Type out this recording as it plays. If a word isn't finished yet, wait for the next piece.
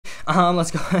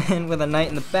Let's go in with a knight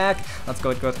in the back. Let's go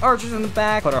with archers in the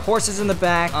back. Put our horses in the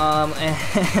back.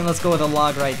 And let's go with a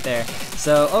log right there.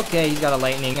 So, okay, he's got a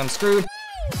lightning. I'm screwed.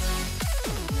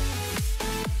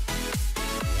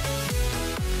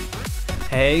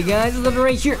 Hey guys, it's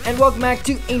Legendaray here, and welcome back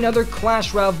to another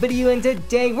Clash Royale video, and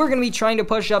today we're going to be trying to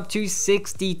push up to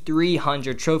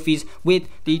 6,300 trophies with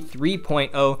the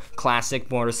 3.0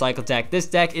 Classic Motorcycle deck. This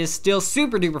deck is still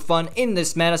super duper fun in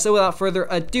this meta, so without further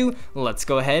ado, let's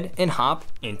go ahead and hop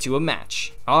into a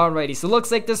match. Alrighty, so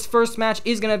looks like this first match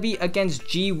is going to be against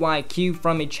GYQ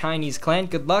from a Chinese clan.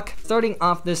 Good luck. Starting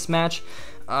off this match,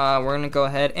 we're going to go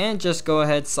ahead and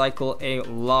cycle a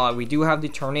log. We do have the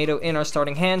tornado in our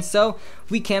starting hand, so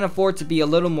we can afford to be a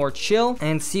little more chill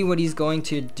and see what he's going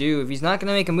to do. If he's not going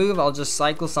to make a move, I'll just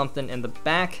cycle something in the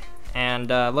back, and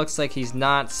looks like he's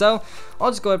not, so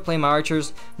I'll just go ahead and play my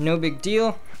archers. No big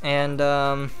deal. And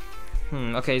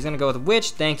okay, he's gonna go with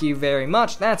Witch. Thank you very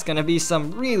much. That's gonna be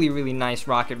some really nice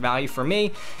rocket value for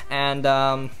me. And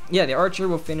yeah, the archer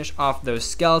will finish off those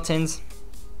skeletons.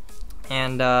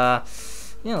 And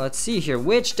yeah, let's see here.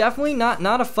 Witch, definitely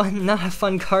not a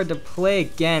fun card to play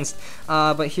against.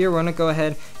 But here we're gonna go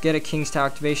ahead, get a King's Tower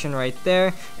activation right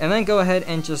there, and then go ahead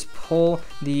and just pull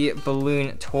the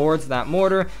balloon towards that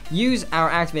mortar. Use our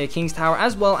activated King's Tower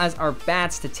as well as our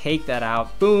bats to take that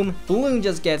out. Boom, balloon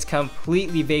just gets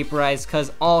completely vaporized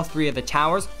because all three of the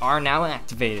towers are now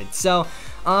activated. So,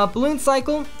 balloon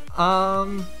cycle.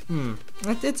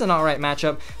 It's an alright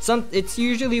matchup. It's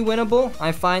usually winnable.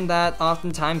 I find that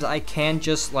oftentimes I can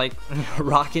just like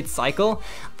rocket cycle.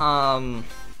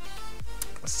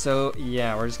 So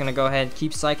yeah, we're just gonna go ahead and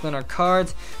keep cycling our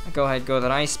cards. Go ahead, go with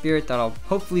an Ice Spirit. That'll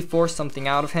hopefully force something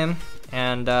out of him.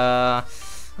 And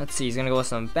let's see, he's gonna go with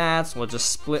some bats. We'll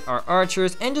just split our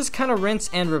archers and just kind of rinse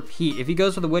and repeat. If he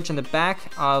goes with a witch in the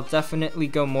back, I'll definitely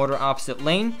go mortar opposite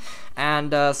lane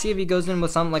and see if he goes in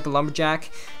with something like a lumberjack.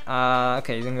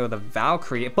 Okay, he's gonna go with a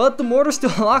Valkyrie, but the mortar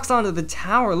still locks onto the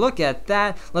tower. Look at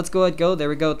that. Let's go ahead, there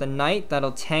we go with the knight.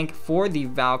 That'll tank for the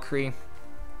Valkyrie.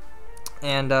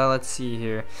 And let's see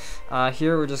here.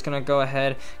 Here we're just gonna go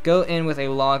ahead, go in with a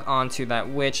log onto that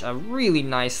witch. A really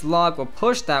nice log. We'll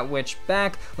push that witch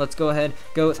back. Let's go ahead,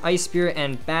 go with Ice Spirit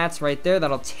and bats right there.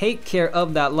 That'll take care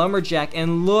of that lumberjack.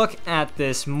 And look at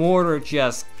this mortar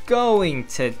just going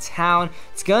to town.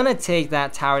 It's gonna take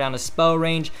that tower down to spell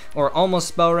range, or almost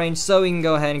spell range, so we can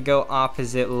go ahead and go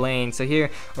opposite lane. So here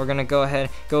we're gonna go ahead,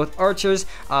 go with archers.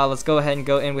 Let's go ahead and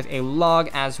go in with a log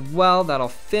as well. That'll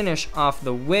finish off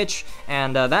the witch,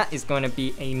 and that is going to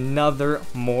be another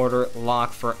mortar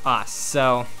lock for us.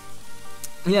 So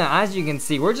yeah, as you can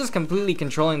see, we're just completely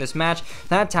controlling this match.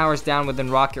 That tower's down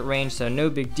within rocket range, so no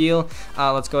big deal.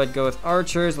 Let's go ahead and go with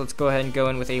archers. Let's go ahead and go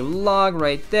in with a log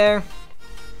right there.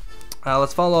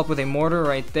 Let's follow up with a mortar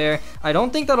right there. I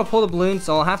don't think that'll pull the balloon,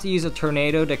 so I'll have to use a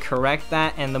tornado to correct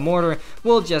that, and the mortar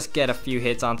will just get a few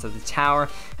hits onto the tower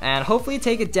and hopefully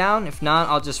take it down. If not,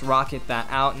 I'll just rocket that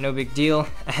out, no big deal,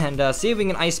 and see if we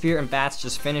can Ice Spirit and bats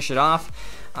just finish it off.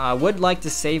 Would like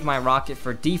to save my rocket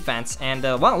for defense, and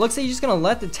wow, it looks like he's just gonna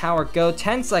let the tower go.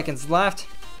 10 seconds left.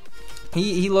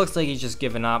 He looks like he's just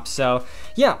given up. So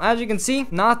yeah, as you can see,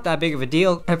 not that big of a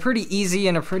deal. A pretty easy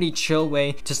and a pretty chill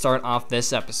way to start off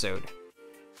this episode.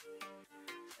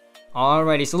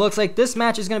 Alrighty, so looks like this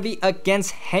match is going to be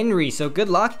against Henry, so good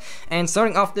luck. And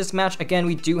starting off this match, again,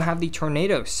 we do have the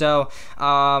tornado. So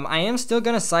I am still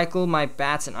going to cycle my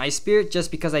bats and Ice Spirit just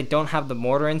because I don't have the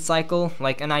mortar in cycle.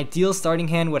 Like, an ideal starting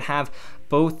hand would have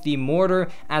both the mortar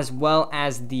as well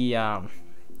as the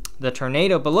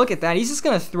tornado, but look at that, he's just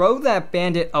gonna throw that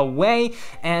bandit away.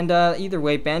 And either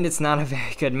way, bandit's not a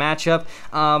very good matchup,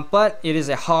 but it is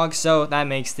a hog, so that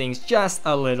makes things just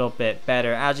a little bit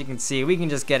better. As you can see, we can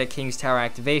just get a King's Tower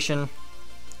activation,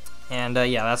 and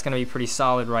yeah, that's gonna be pretty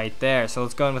solid right there. So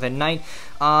let's go in with a knight.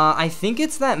 I think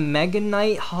it's that Mega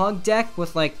Knight hog deck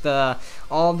with like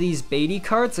all these Beatty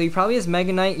cards, so he probably has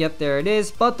Mega Knight. Yep, there it is.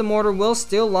 But the mortar will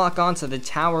still lock onto the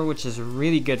tower, which is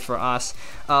really good for us.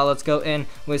 Let's go in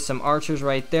with some archers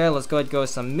right there. Let's go ahead and go with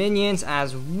some minions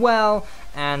as well.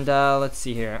 And let's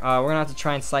see here. We're gonna have to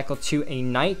try and cycle to a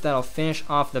knight. That'll finish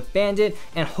off the bandit,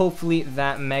 and hopefully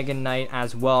that Mega Knight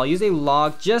as well. I'll use a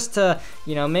log just to,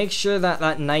 you know, make sure that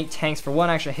that knight tanks for one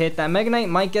extra hit. That Mega Knight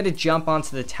might get a jump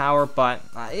onto the tower, but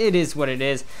it is what it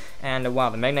is. And wow,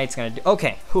 the Mega Knight's gonna do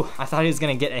okay. Whew, I thought he was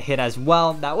gonna get a hit as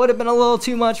well. That would have been a little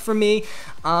too much for me.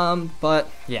 But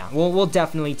yeah, we'll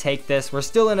definitely take this. We're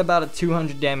still in about a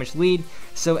 200 damage lead,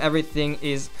 so everything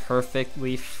is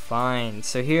perfectly fine.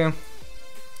 So here,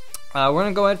 We're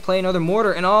gonna go ahead and play another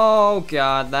mortar, and oh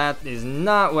god, that is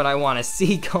not what I want to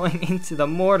see going into the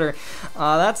mortar.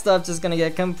 That stuff's just gonna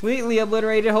get completely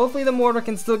obliterated. Hopefully the mortar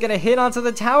can still get a hit onto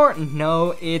the tower.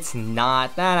 No, it's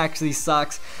not. That actually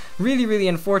sucks. Really, really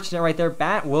unfortunate right there.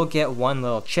 Bat will get one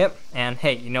little chip, and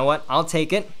hey, you know what? I'll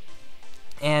take it.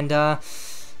 And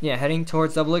yeah, heading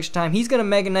towards double elixir time. He's gonna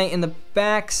Mega Knight in the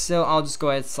back, so I'll just go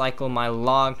ahead and cycle my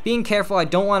log. Being careful, I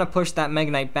don't want to push that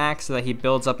Mega Knight back so that he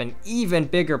builds up an even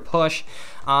bigger push.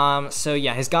 So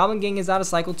yeah, his Goblin Gang is out of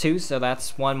cycle too, so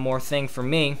that's one more thing for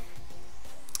me.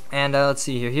 And let's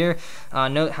see here.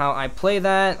 Note how I play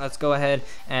that. Let's go ahead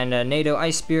and NATO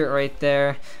Ice Spirit right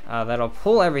there. That'll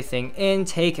pull everything in,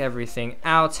 take everything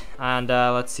out. And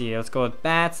let's see. Let's go with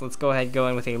bats. Let's go ahead and go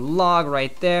in with a log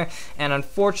right there. And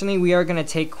unfortunately, we are going to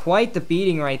take quite the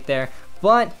beating right there.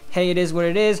 But hey, it is what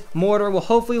it is. Mortar will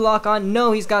hopefully lock on.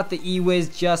 No, he's got the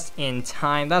E-Wiz just in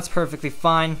time. That's perfectly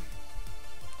fine.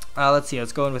 Let's see.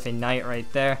 Let's go in with a knight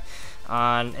right there.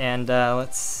 And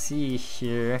let's see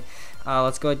here.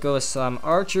 Let's go ahead and go with some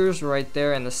archers right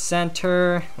there in the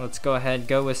center. Let's go ahead and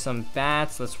go with some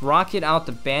bats. Let's rocket out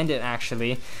the bandit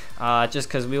actually, just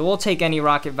because we will take any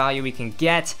rocket value we can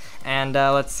get. And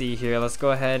let's see here. Let's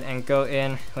go ahead and go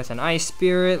in with an ice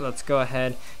spirit. Let's go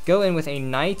ahead, go in with a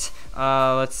knight.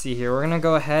 Let's see here. We're gonna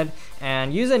go ahead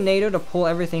and use a NATO to pull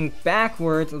everything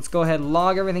backwards. Let's go ahead and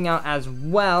log everything out as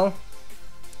well.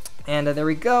 And there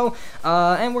we go,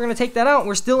 and we're gonna take that out.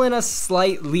 We're still in a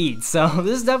slight lead, so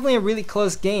this is definitely a really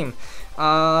close game.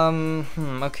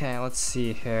 Okay, let's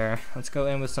see here. Let's go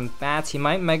in with some bats. He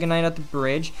might Mega Knight at the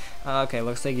bridge. Okay,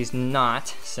 looks like he's not,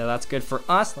 so that's good for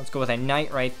us. Let's go with a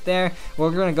knight right there. We're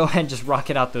gonna go ahead and just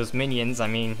rocket out those minions. I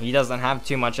mean, he doesn't have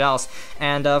too much else.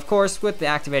 And of course, with the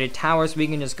activated towers, we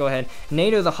can just go ahead,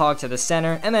 NATO the hog to the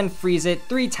center, and then freeze it.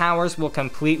 3 towers will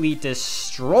completely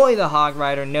destroy the Hog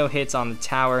Rider. No hits on the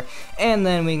tower, and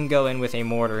then we can go in with a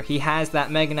mortar. He has that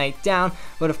Mega Knight down,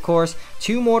 but of course,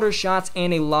 2 mortar shots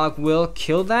and a log will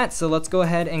kill that. So let's go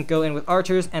ahead and go in with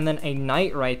archers and then a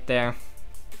knight right there.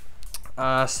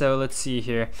 So let's see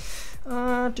here.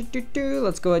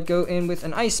 Let's go ahead, go in with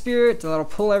an ice spirit. That'll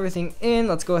pull everything in.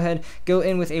 Let's go ahead, go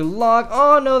in with a log.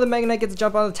 Oh no, the Mega Knight gets to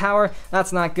jump on the tower.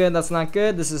 That's not good. That's not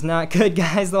good. This is not good,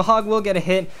 guys. The hog will get a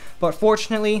hit, but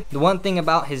fortunately, the one thing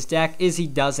about his deck is he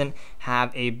doesn't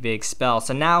have a big spell.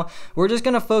 So now we're just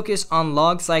gonna focus on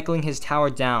log cycling his tower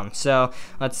down. So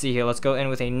let's see here. Let's go in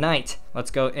with a knight.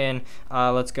 Let's go in.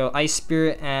 Let's go ice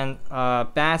spirit and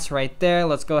bats right there.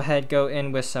 Let's go ahead, go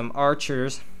in with some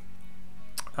archers.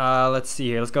 Let's see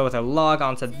here. Let's go with a log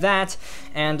onto that.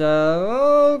 And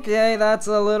okay, that's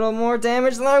a little more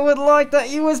damage than I would like. That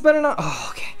E-Wiz better not.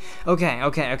 Oh, okay.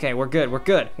 We're good.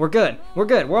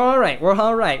 We're all right.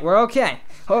 We're okay.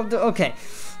 Okay.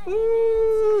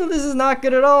 Ooh, this is not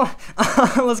good at all.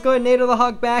 Let's go ahead and NATO the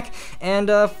hog back, and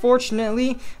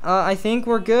fortunately, I think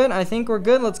we're good.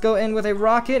 Let's go in with a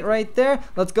rocket right there.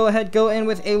 Let's go ahead, go in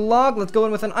with a log. Let's go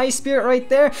in with an ice spirit right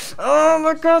there. Oh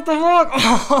my god, the hog!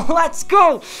 Oh, let's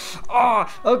go! Oh,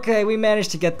 okay, we managed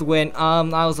to get the win.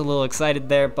 I was a little excited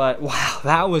there, but wow,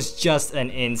 that was just an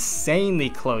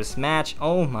insanely close match.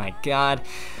 Oh my god.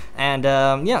 And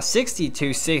yeah,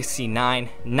 62-69,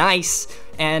 nice.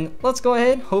 And let's go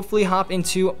ahead, hopefully hop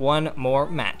into one more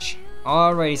match.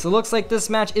 Alrighty, so looks like this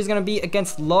match is gonna be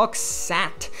against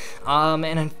Loksat.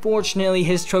 And unfortunately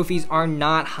his trophies are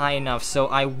not high enough, so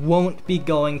I won't be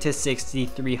going to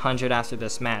 6,300 after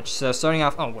this match. So starting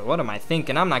off, oh wait, what am I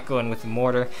thinking? I'm not going with the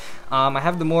mortar. I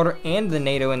have the mortar and the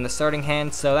NATO in the starting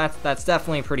hand, so that's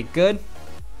definitely pretty good.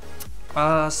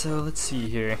 So let's see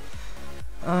here.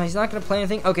 He's not going to play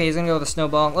anything. Okay, he's going to go with a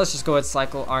snowball. Let's just go ahead and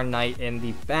cycle our knight in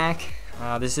the back.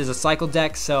 This is a cycle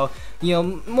deck, so, you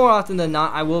know, more often than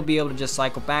not, I will be able to just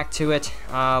cycle back to it.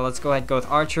 Let's go ahead and go with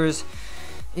archers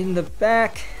in the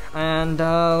back. And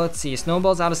let's see,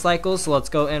 snowball's out of cycles, so let's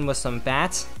go in with some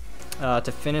bats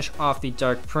to finish off the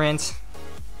Dark Prince.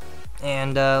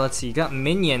 And let's see, you got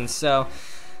minions, so...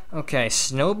 Okay,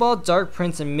 Snowball, Dark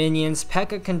Prince, and minions.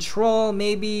 P.E.K.K.A. Control,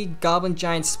 maybe. Goblin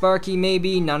Giant Sparky,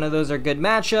 maybe. None of those are good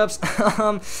matchups.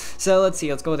 So let's see.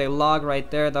 Let's go with a log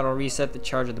right there. That'll reset the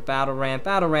charge of the battle ram.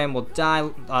 Battle ram will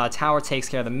die. Tower takes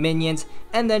care of the minions.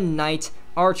 And then Knight,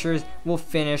 Archers will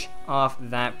finish off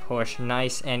that push.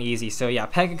 Nice and easy. So yeah,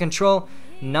 P.E.K.K.A. Control,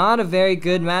 not a very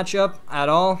good matchup at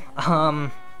all.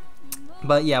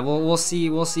 But yeah, we'll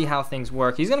see how things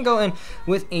work. He's gonna go in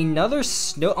with another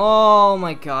snow. Oh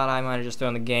my god, I might have just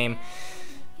thrown the game.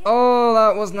 Oh,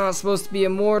 that was not supposed to be a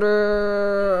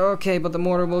mortar. Okay, but the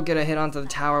mortar will get a hit onto the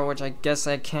tower, which I guess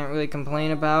I can't really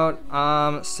complain about.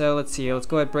 So let's see. Let's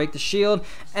go ahead and break the shield,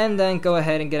 and then go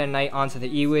ahead and get a knight onto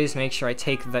the E-Wiz. Make sure I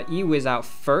take the E-Wiz out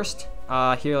first.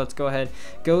 Here, let's go ahead,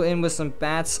 go in with some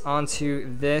bats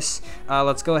onto this.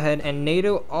 Let's go ahead and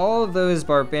NATO all of those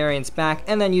barbarians back,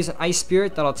 and then use an ice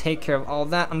spirit that'll take care of all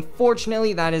that.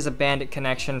 Unfortunately, that is a bandit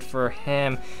connection for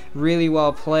him. Really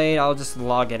well played. I'll just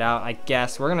log it out, I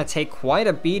guess. We're gonna take quite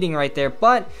a beating right there,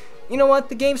 but you know what?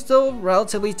 The game's still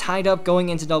relatively tied up going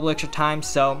into double extra time,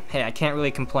 so hey, I can't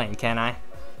really complain, can I?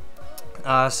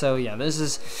 So yeah, this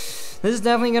is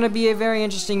definitely going to be a very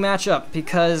interesting matchup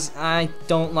because I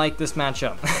don't like this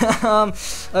matchup.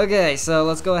 Okay, so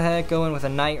let's go ahead, go in with a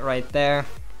knight right there.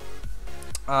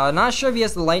 Not sure if he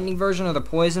has the lightning version or the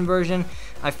poison version.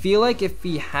 I feel like if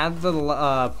he had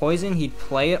the poison, he'd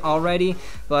play it already.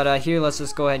 But here, let's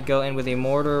just go ahead, go in with a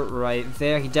mortar right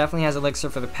there. He definitely has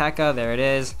elixir for the P.E.K.K.A. There it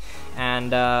is.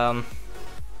 And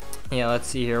yeah, let's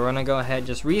see here. We're gonna go ahead,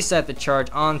 just reset the charge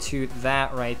onto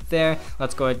that right there.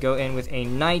 Let's go ahead, go in with a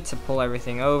knight to pull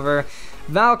everything over.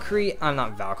 Valkyrie,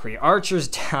 not Valkyrie, archers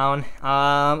down.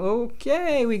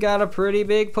 Okay, we got a pretty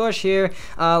big push here.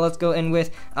 Let's go in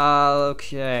with,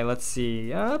 okay, let's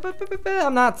see. I'm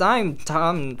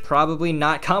probably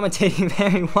not commentating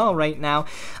very well right now,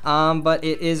 but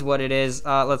it is what it is.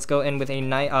 Let's go in with a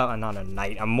knight, not a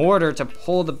knight, a mortar to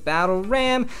pull the battle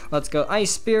ram. Let's go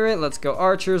ice spirit, let's go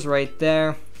archers right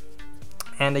there.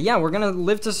 And yeah, we're gonna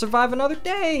live to survive another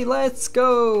day. Let's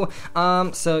go.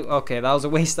 So okay, that was a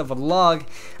waste of a log.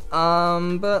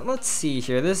 But let's see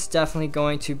here. This is definitely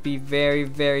going to be very,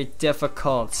 very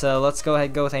difficult. So let's go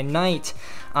ahead, go with a knight.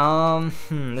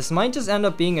 This might just end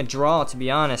up being a draw, to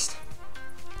be honest.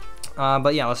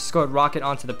 But yeah, let's just go ahead and rocket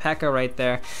onto the P.E.K.K.A. right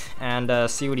there and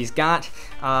see what he's got.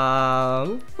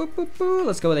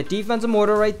 Let's go with a defensive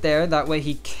mortar right there. That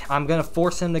way I'm gonna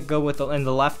force him to go with in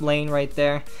the left lane right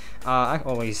there.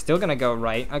 Oh, he's still gonna go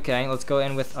right. Okay, let's go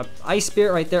in with a ice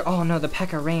spirit right there. Oh no, the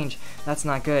P.E.K.K.A. range. That's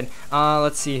not good.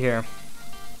 Let's see here.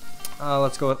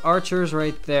 Let's go with archers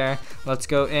right there. Let's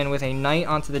go in with a knight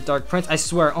onto the Dark Prince. I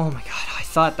swear, oh my god, I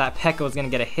thought that P.E.K.K.A. was gonna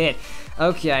get a hit.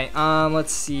 Okay,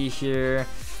 let's see here.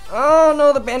 Oh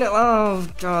no, the bandit! Oh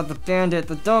god, the bandit,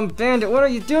 the dumb bandit! What are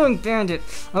you doing, bandit?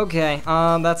 Okay,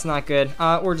 that's not good.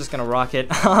 We're just gonna rock it.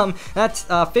 That's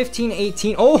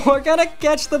 15-18. Oh, we're gonna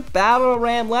catch the battle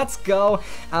ram. Let's go.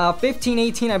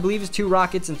 15-18, I believe, is 2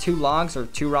 rockets and 2 logs, or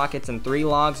 2 rockets and 3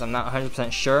 logs. I'm not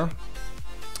 100% sure.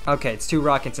 Okay, it's 2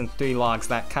 rockets and 3 logs.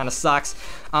 That kind of sucks.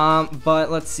 But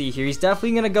let's see here. He's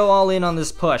definitely gonna go all in on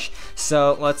this push.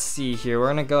 So let's see here. We're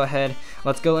gonna go ahead.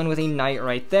 Let's go in with a knight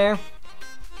right there.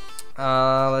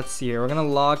 Let's see here. We're gonna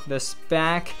log this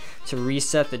back to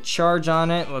reset the charge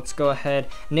on it. Let's go ahead,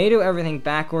 NATO everything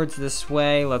backwards this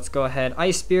way. Let's go ahead,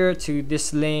 ice spirit to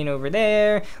this lane over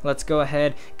there. Let's go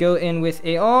ahead, go in with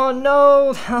a, oh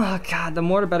no, oh god, the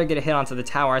mortar better get a hit onto the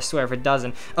tower. I swear if it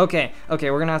doesn't. Okay,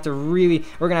 we're gonna have to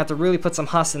really put some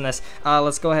hustle in this.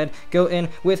 Let's go ahead, go in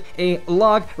with a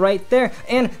log right there,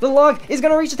 and the log is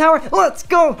gonna reach the tower. Let's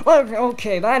go.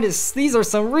 Okay, these are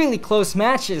some really close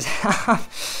matches.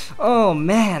 Oh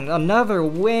man, another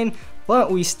win.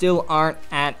 But we still aren't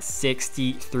at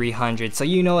 6,300. So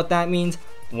you know what that means?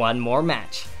 One more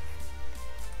match.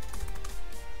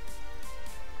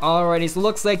 Alrighty, so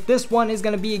looks like this one is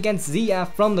going to be against Zia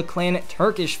from the clan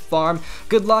Turkish Farm.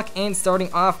 Good luck, and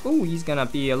starting off, ooh, he's going to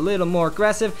be a little more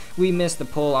aggressive. We missed the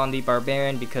pull on the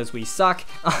Barbarian because we suck.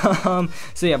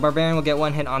 So yeah, Barbarian will get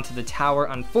 1 hit onto the tower,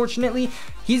 unfortunately.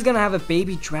 He's going to have a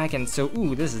baby dragon, so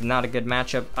ooh, this is not a good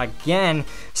matchup again.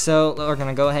 So we're going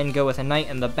to go ahead and go with a knight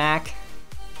in the back.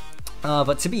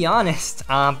 But to be honest,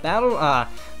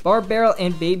 Barbarrel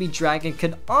and Baby Dragon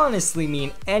could honestly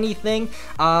mean anything,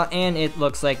 and it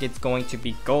looks like it's going to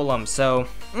be Golem, so,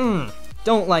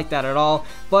 don't like that at all,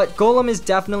 but Golem is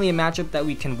definitely a matchup that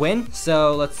we can win,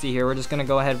 so let's see here, we're just going to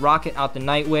go ahead, rocket out the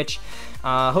Night Witch.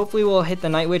 Hopefully we'll hit the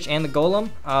Night Witch and the Golem.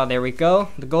 There we go.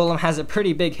 The Golem has a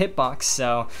pretty big hitbox,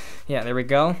 so yeah, there we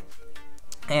go.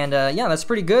 And yeah, that's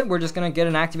pretty good. We're just going to get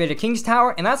an activated King's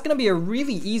Tower, and that's going to be a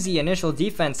really easy initial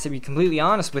defense, to be completely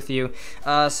honest with you.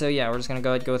 So yeah, we're just going to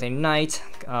go ahead and go with a Knight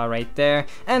right there,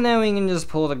 and then we can just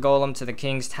pull the Golem to the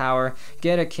King's Tower,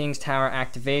 get a King's Tower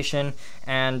activation,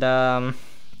 and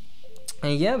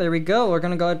yeah, there we go. We're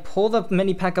gonna go ahead and pull the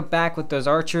mini P.E.K.K.A. back with those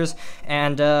archers,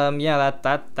 and yeah,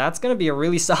 that's gonna be a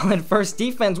really solid first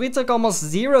defense. We took almost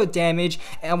 0 damage,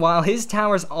 and while his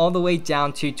tower's all the way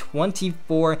down to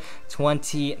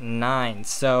 24-29.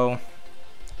 So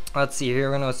Let's see here,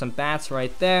 we're gonna go with some bats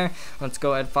right there. Let's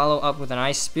go ahead and follow up with an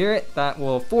ice spirit that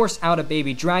will force out a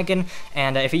baby dragon.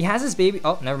 And if he has his baby,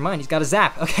 oh, never mind, he's got a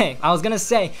zap. Okay, I was gonna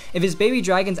say, if his baby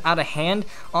dragon's out of hand,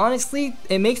 honestly,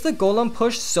 it makes the golem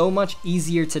push so much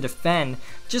easier to defend,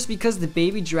 just because the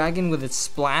baby dragon with its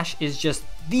splash is just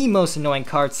the most annoying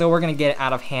card. So we're gonna get it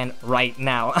out of hand right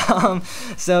now.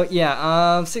 So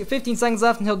yeah, 15 seconds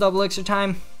left until double elixir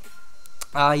time.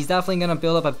 He's definitely going to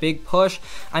build up a big push.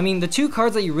 I mean, the two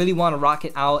cards that you really want to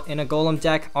rocket out in a golem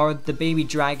deck are the baby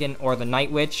dragon or the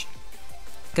night witch,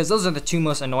 because those are the two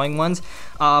most annoying ones.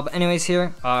 But anyways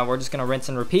here, we're just going to rinse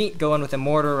and repeat. Go in with a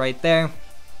mortar right there.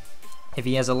 If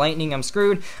he has a lightning, I'm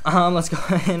screwed. Let's go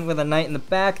in with a knight in the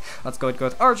back. Let's go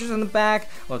with archers in the back.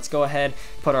 Let's go ahead,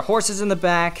 put our horses in the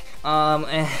back.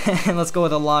 And let's go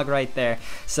with a log right there.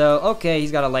 So, okay,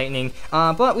 he's got a lightning.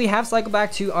 But we have cycled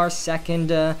back to our second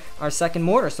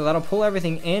mortar. So that'll pull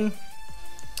everything in.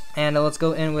 And let's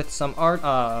go in with some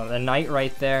a knight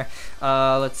right there.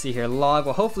 Let's see here, log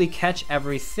will hopefully catch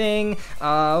everything.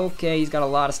 Okay, he's got a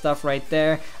lot of stuff right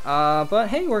there. But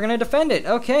hey, we're gonna defend it.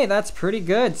 Okay, that's pretty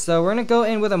good. So we're gonna go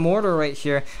in with a mortar right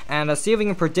here and see if we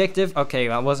can predictive. Okay,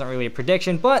 that wasn't really a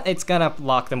prediction, but it's gonna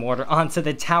lock the mortar onto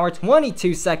the tower.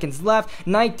 22 seconds left.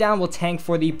 Knight down will tank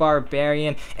for the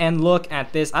barbarian. And look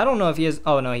at this. I don't know if he has,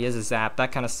 oh no, he has a zap.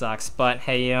 That kind of sucks, but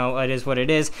hey, you know, it is what it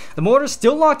is. The mortar's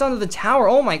still locked onto the tower.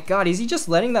 Oh my god, is he just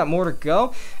letting that mortar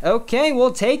go? Okay,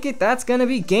 we'll take it. That's gonna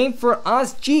be game for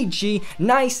us. GG.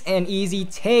 Nice and easy,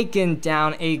 taking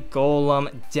down a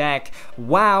golem deck.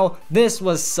 Wow, this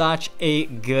was such a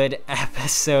good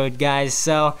episode, guys.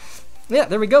 So yeah,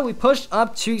 there we go. We pushed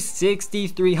up to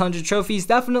 6,300 trophies.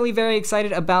 Definitely very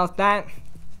excited about that.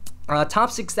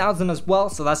 Top 6,000 as well,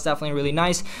 so that's definitely really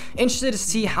nice. Interested to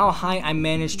see how high I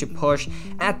managed to push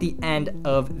at the end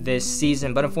of this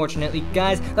season. But unfortunately,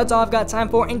 guys, that's all I've got time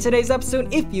for in today's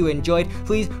episode. If you enjoyed,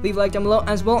 please leave a like down below,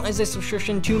 as well as a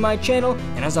subscription to my channel.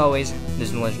 And as always,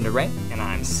 this is Legendaray, and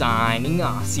I'm signing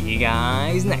off. See you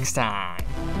guys next time.